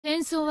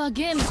争は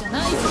ゲームじゃ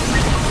ないぞ。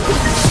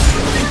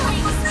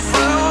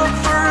 Flew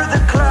over the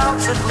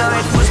clouds at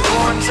night, was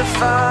born to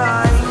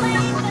fight.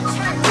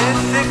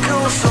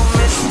 Mythical, so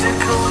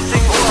mystical,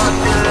 think what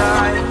did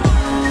I?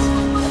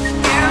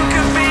 You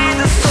could be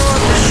the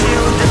sword, the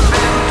shield,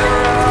 defender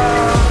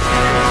of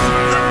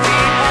the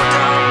people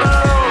down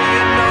below.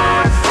 You know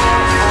I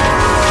fall for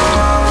love.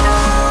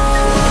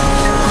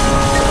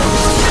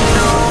 You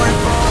know I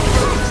fall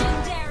for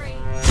Legendary.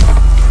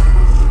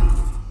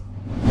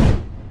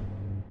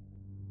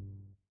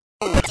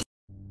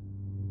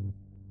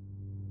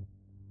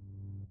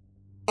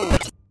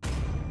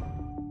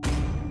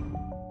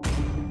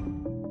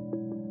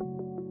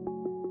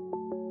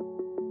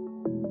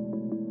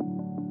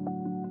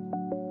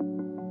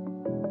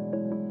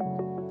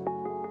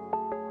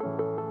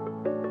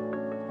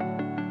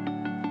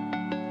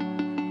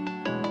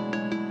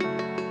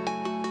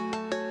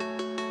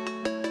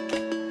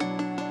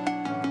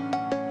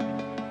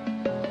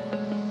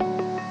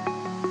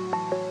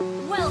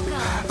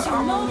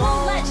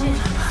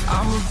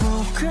 I'm a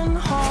broken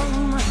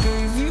home. I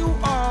gave you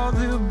all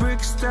the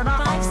bricks that I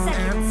 5 own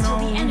seconds and till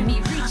the know. enemy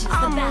reaches the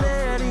I'm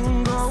battlefield.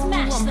 letting go.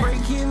 Smash I'm them.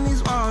 breaking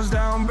these walls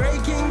down,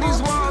 breaking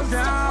these walls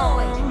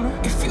down.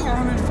 If you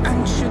want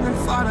adventure, then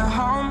fly to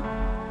home.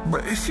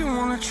 But if you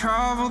wanna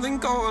travel, then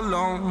go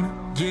alone.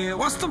 Yeah,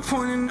 what's the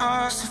point in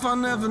us if I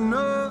never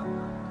know?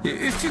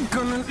 Yeah, if you're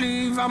gonna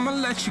leave, I'ma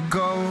let you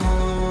go.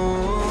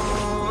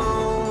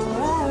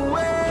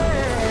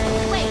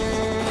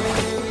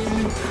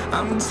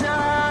 I'm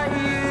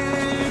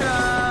tired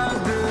of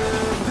the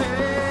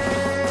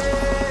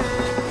pain.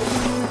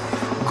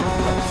 Go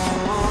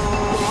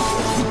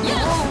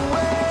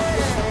away.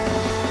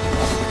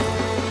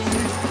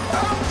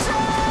 I'm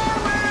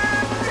tired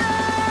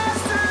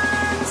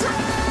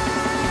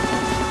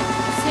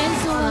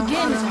of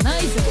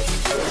yesterday.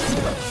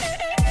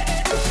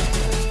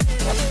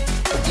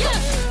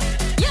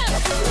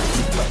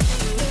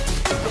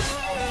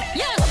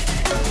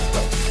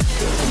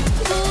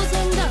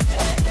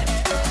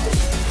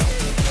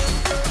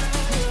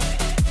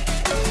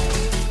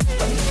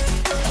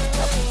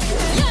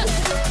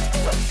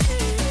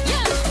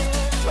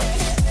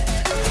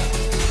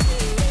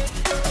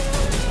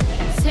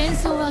 戦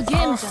争はゲ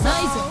ームじゃな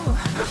いぞ。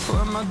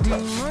 Where my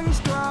demons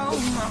dwell,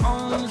 my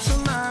own little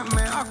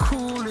nightmare, I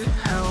call it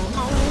hell.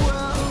 Oh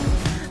well,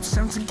 it's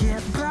time to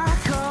get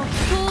back up.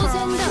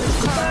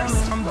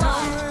 I'm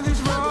done with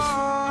this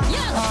ride.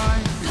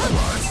 I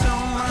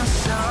tell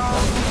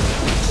myself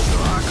so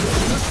I can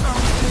figure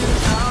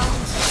something out.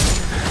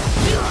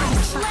 Yeah, I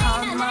guess I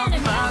had my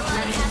bad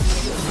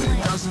days, but it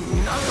doesn't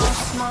mean I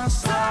lost my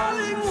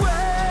styling.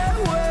 Where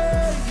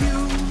were you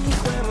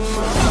when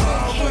my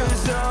heart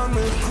was on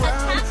the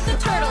ground? Attack the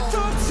turtle.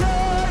 Go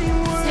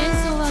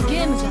ahead and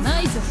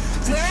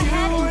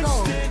go.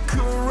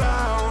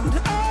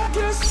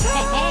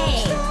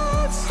 Hey,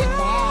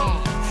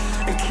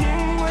 A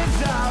king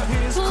without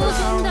his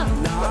crown.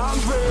 Now I'm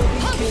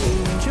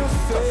breaking. You're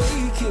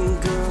faking,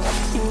 girl.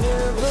 You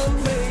never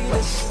made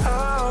a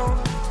sound.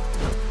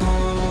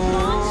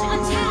 launch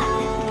attack.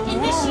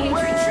 Initiate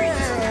retreat.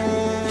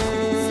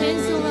 戦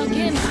争はゲ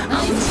ームじゃ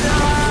ないぞ。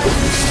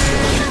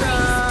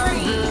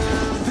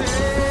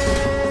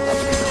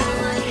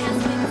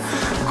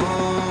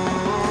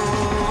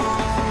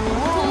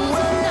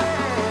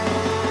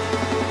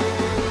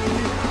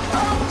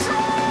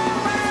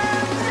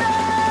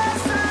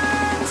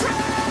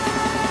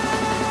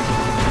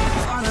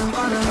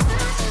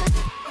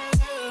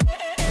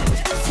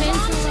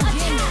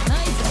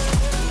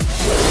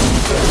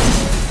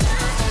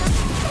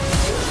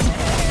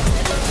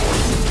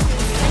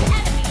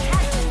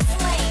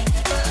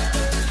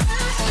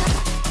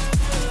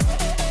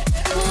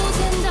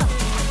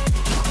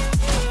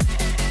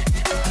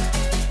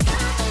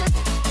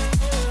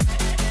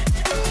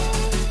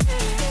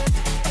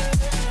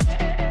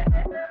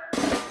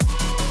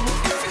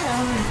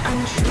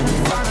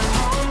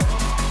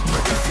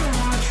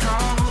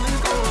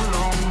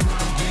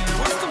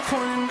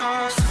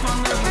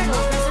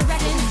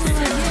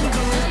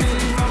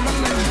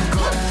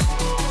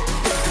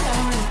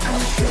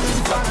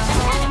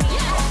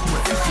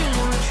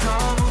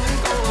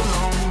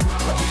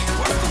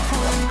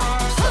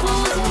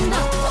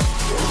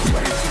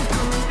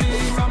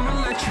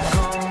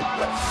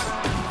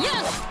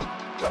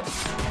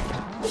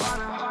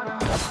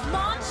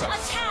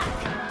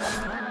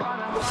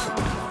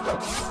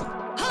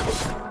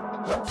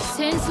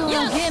 戦争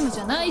はゲームじ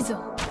ゃないぞ。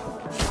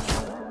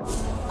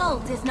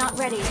 Ult is not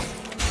ready.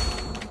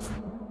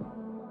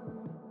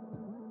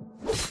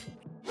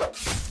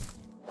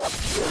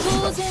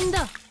 当然だ。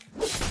は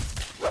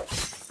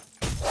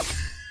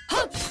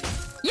っ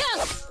やっ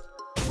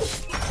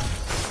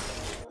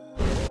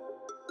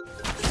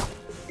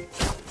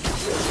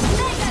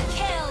Mega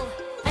kill!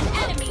 An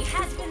enemy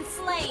has been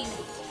slain.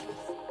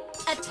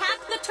 Attack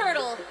the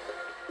turtle.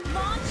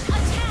 Launch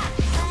attack.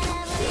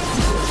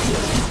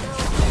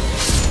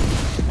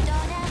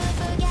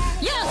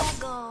 やっ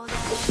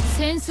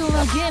戦争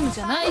はゲームじ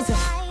ゃないぞ。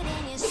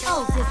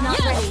 Ult is not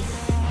ready.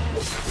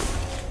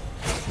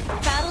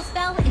 Battle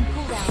spell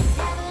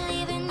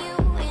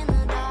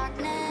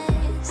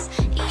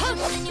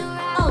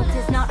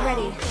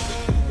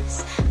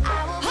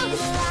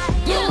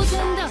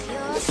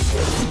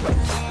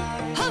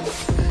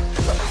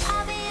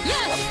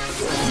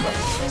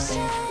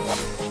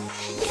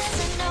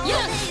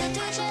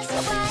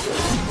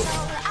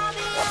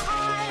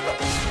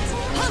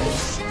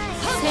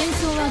戦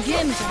争はゲ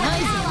ームじゃない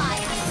ぞ。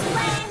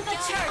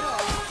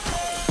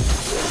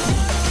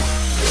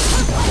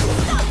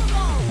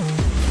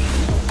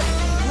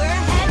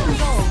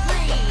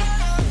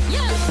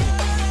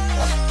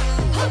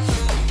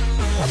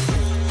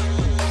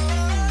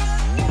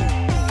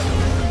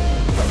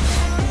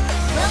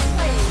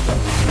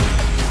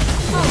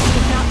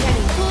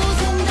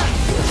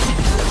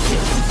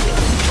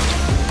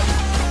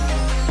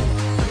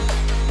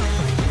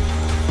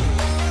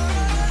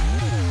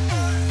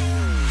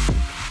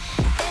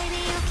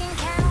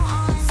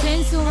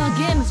 戦争は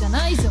ゲームじゃ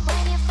ないぞ。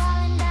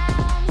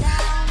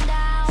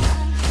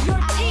 Your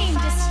team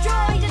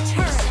destroyed a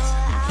turret.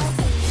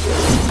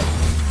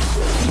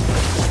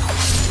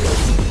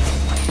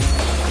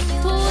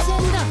 当然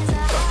だ。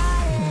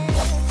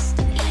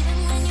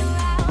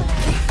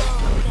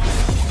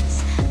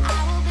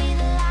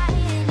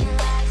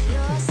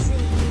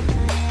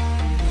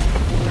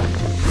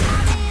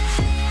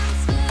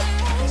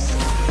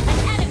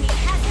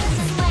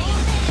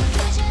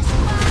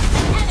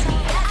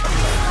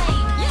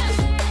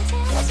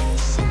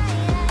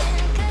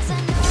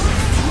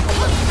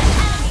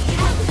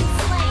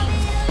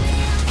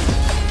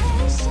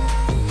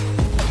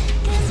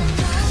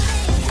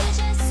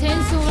 戦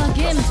争は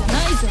ゲームじゃな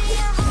いぞ。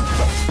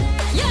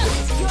 Your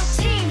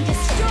team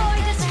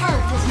destroyed a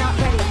turret is not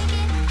ready.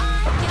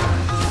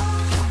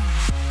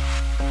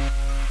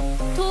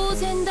 当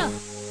然だ。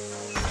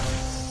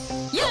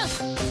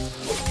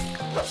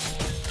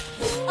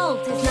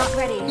 Ult is not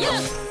ready.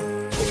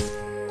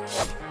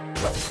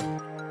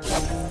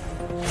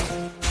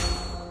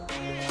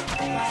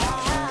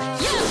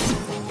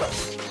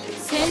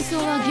 戦争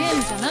はゲー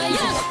ムじゃないぞ。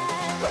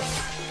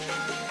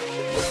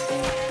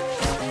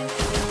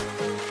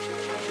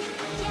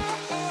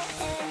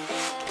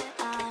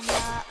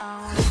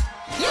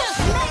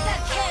 Mega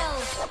kill.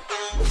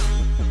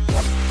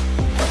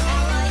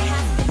 Ally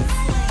has been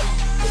slain.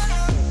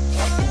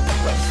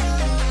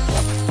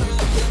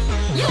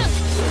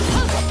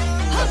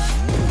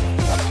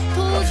 当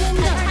然だ。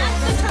 Attack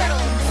the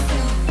turtle.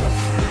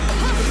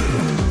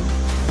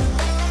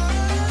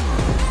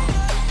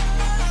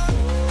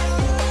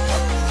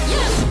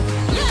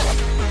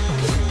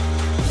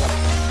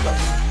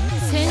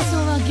 戦争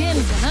はゲーム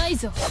じゃない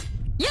ぞ。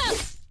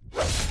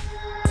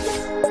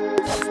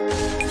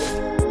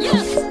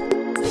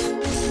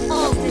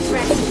 Ult is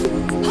ready.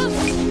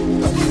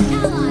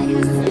 Ally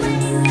has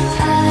slain.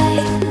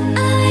 I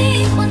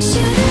want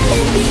you to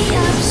lift me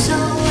up so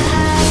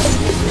high,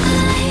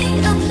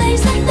 a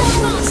place that no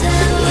one's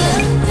ever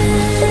been.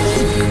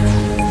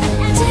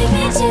 Take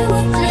me to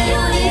a place.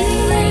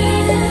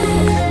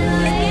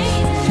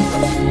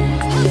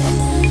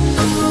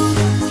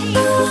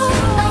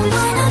 I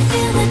wanna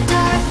feel the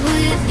dark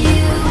with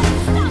you.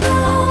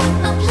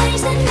 A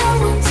place that no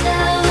one's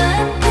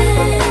ever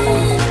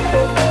been.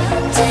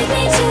 Take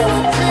me to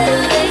a place.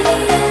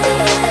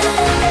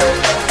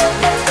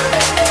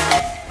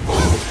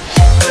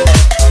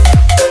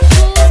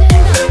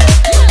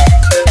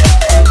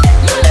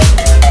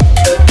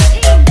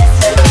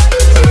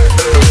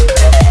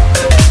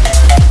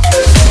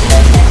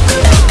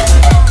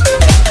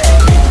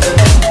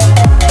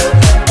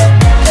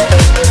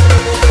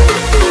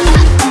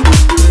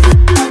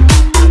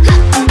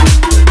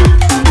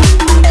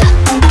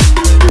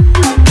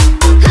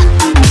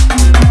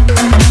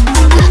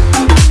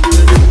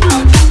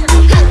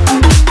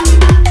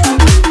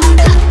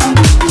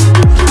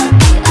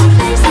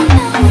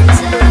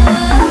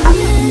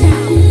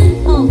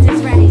 Ult is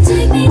ready.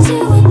 Take me to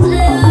a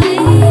place.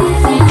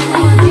 戦争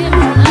はゲーム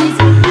じゃない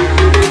ぞ。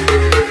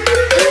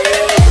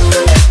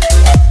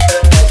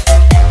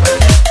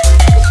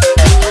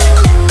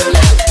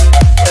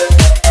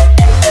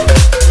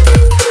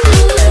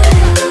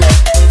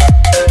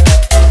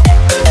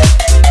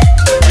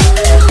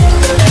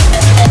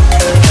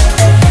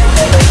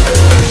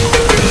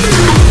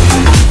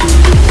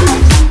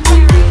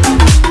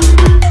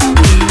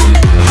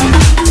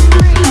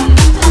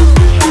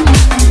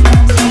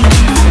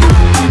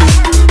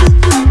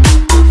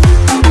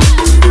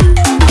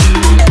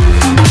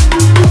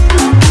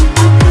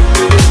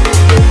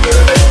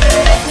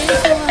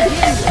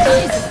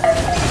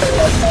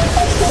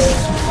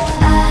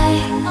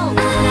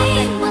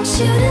 I want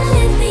you to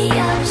lift me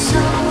up so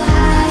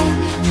high,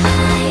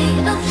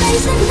 a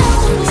place that no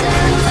one's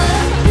ever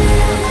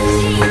been.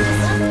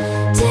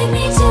 Take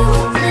me to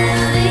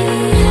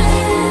oblivion.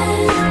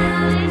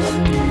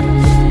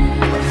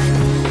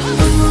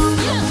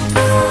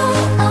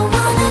 I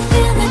wanna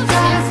feel the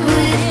dark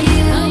with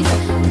you.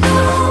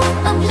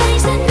 A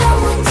place that no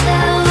one's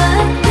ever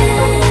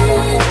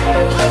been.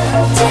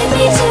 Take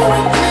me to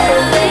oblivion.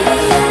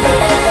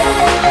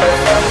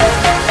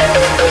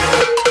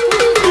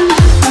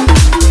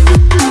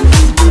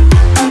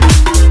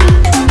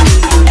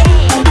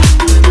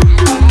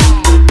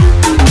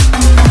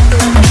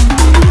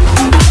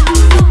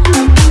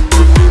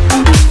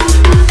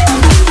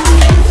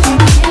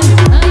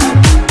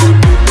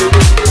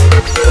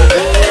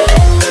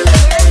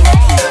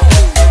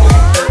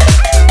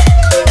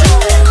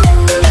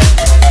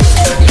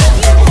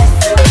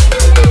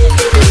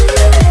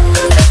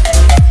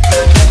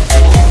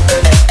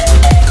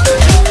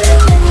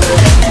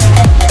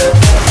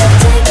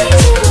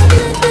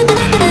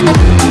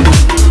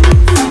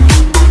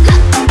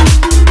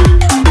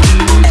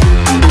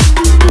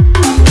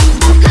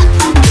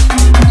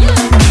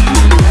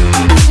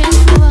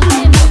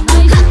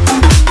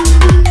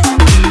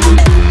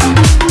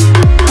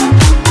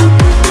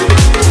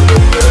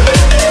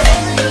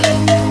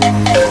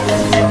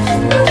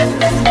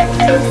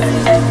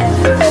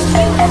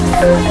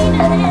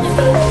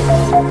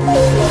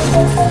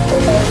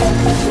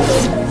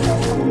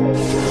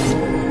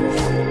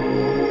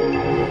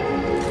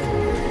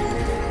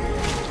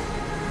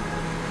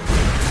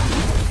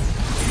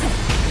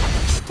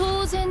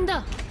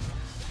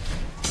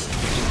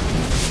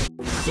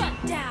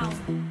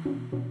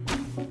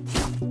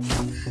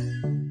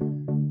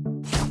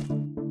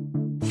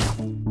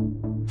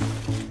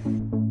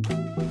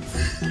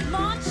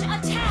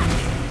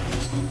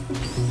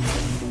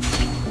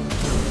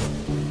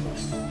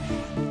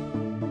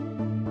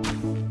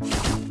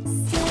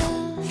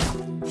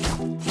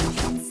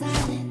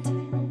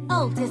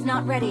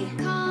 not ready.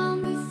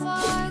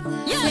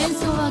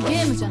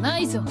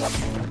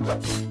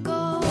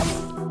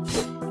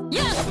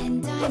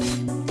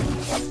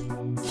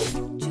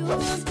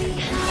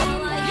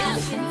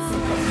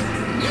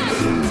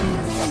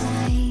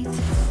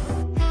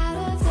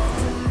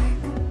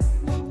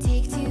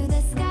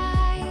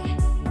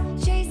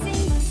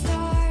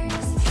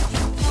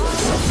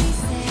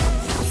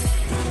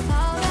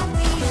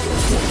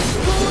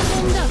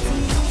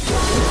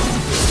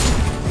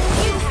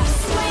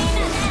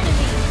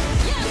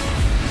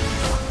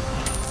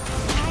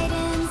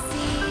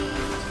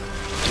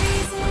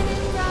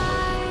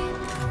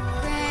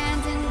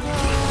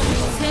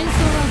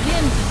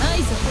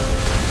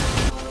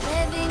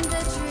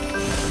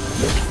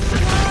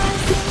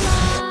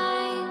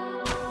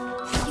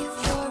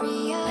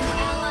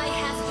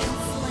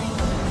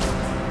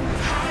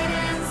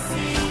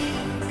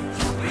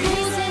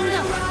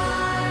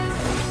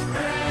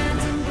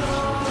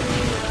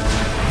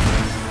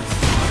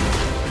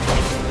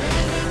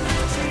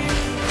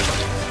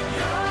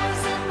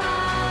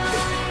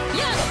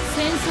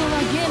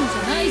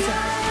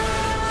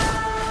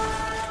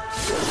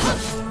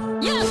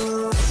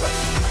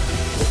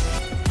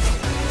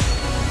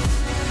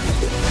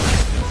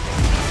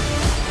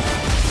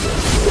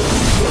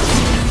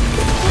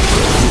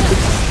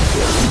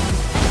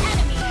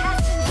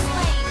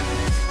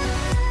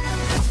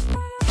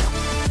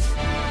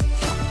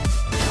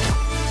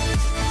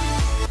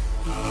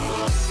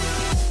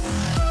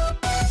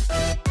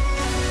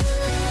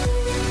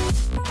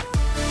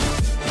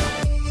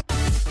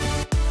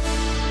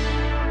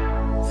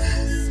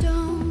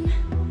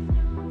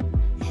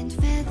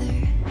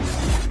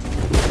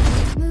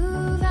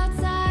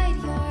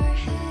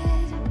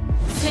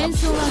 戦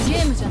争は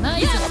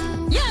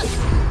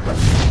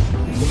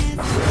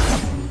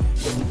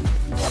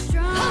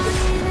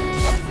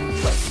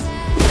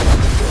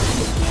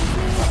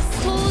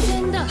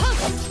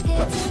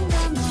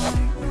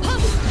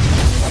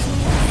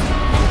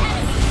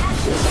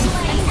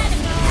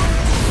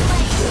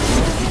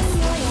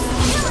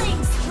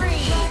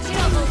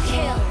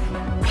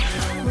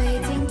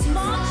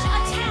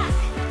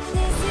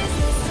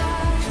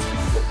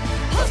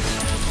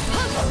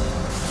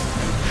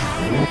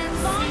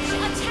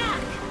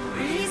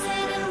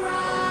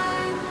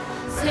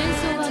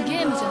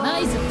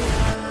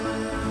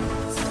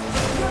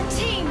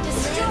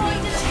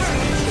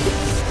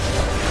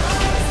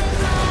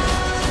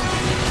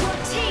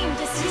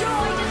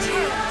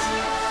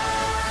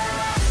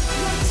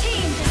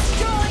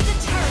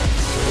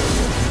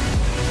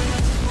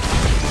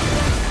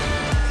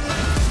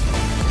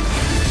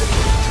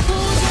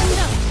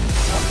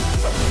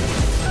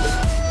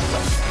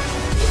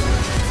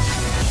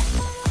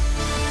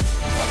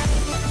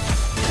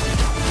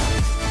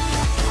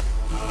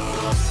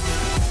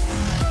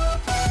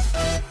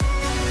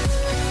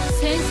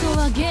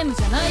ゲーム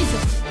じゃない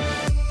ぞ。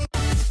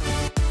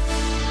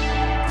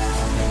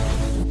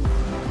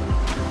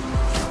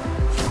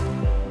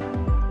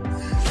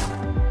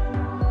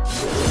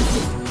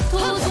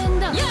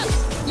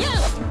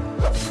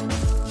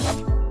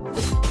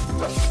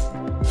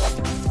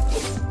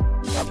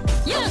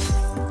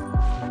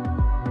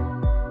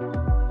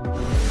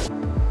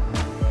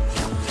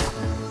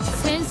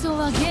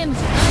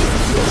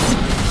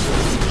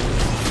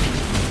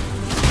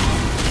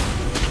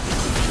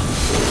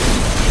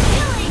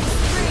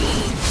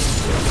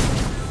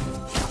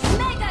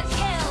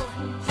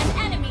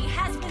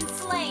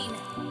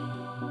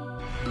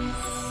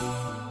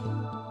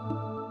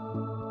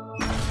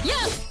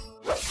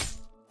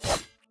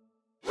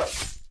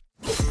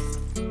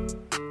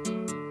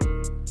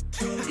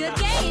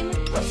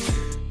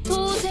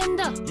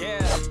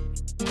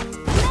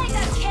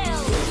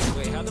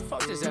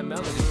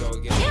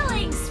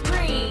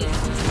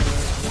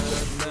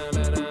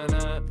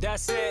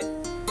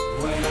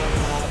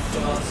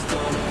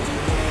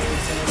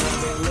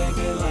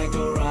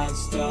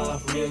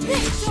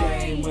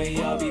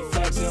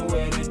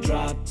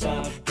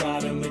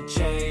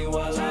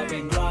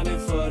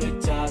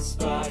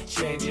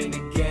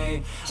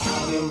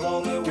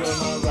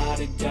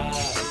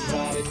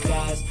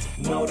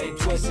No, they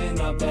twisting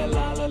up that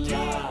la la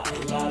la,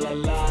 la la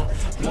la.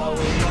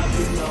 Blowing up,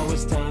 you know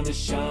it's time to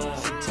shine,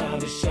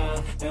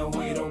 and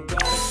we don't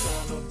gotta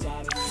shine no time.